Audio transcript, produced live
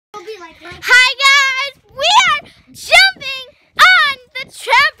Hi guys, we are jumping on the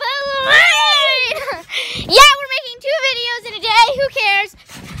trampoline. Yeah, we're making 2 videos in a day. Who cares?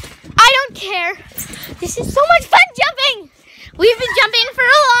 I don't care. This is so much fun jumping. We've been jumping for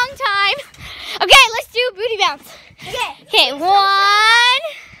a long time. Okay, let's do booty bounce. Okay, 1,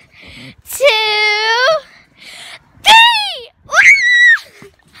 2, 3.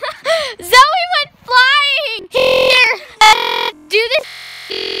 Zoe went flying. Here, do this.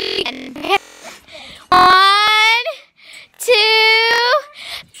 1, 2,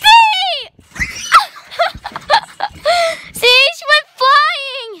 3. See, she went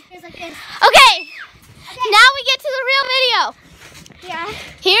flying. Okay, now we get to the real video. Yeah.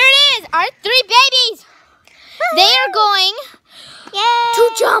 Here it is, our 3 babies. They are going to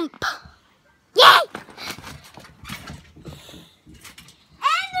jump. Yay!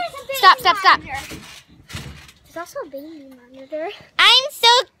 Stop. There's also a baby monitor. I'm so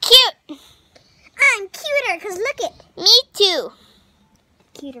cute. I'm cuter because look it. Me too.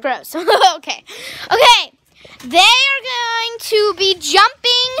 Cuter. Gross. Okay. They are going to be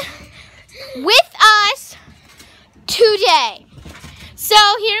jumping with us today. So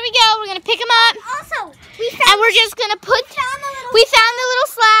here we go. We're gonna pick them up. Also, and we're just gonna put. We found the little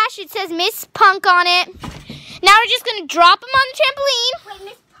slash. It says Miss Punk on it. Now we're just gonna drop them on the trampoline. Wait,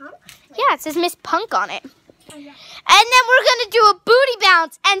 Miss Punk? Yeah, it says Miss Punk on it. Oh, yeah. And then we're gonna do a booty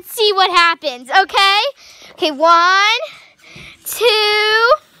bounce and see what happens. Okay? Okay, 1, 2,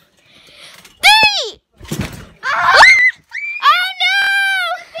 3. Oh no!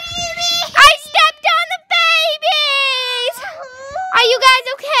 I stepped on the babies! Are you guys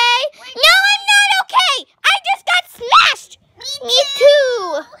okay? No, I'm not okay! I just got smashed! Me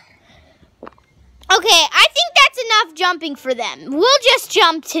too! Okay, I think that's enough jumping for them. We'll just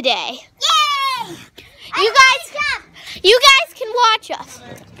jump today. Yay! You guys can watch us.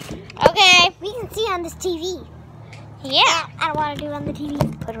 Okay? We can see on this TV. Yeah. I don't want to do it on the TV.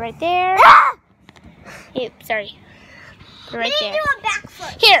 Put it right there. Oops, sorry. Put it right there. Do a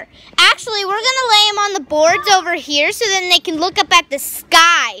backflip. Here, actually, we're going to lay them on the boards over here so then they can look up at the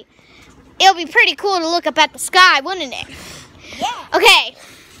sky. It'll be pretty cool to look up at the sky, wouldn't it? Yeah. Okay.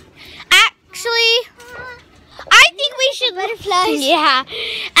 Actually, I think we should... Butterflies. Yeah.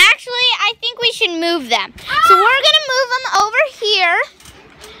 Actually, I think we should move them. So we're going to move them over here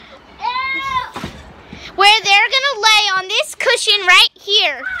where they're going to lay on this cushion right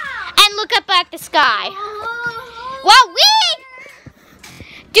here and look up at the sky. While we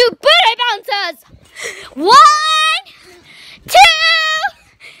do booty bounces. 1, 2,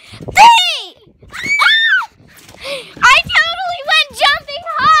 3. Ah! I totally went jumping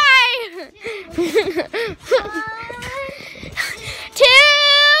high. 2,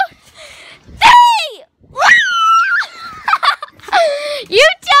 3. You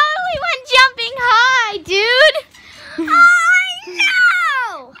totally went jumping high, dude.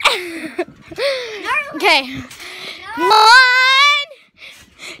 No. Okay. 1,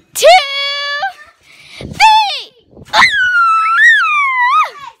 2, 3.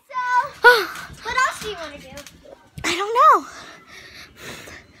 What else do you want to do? I don't know.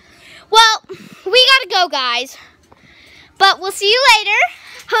 Well, we gotta go, guys. But we'll see you later.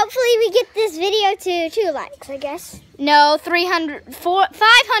 Hopefully we get this video to 2 likes, I guess. No, 500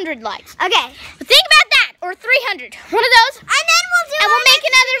 likes. Okay. But think about that, or 300. One of those. And then we'll do And we'll make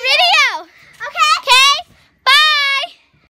another video. Okay. Okay?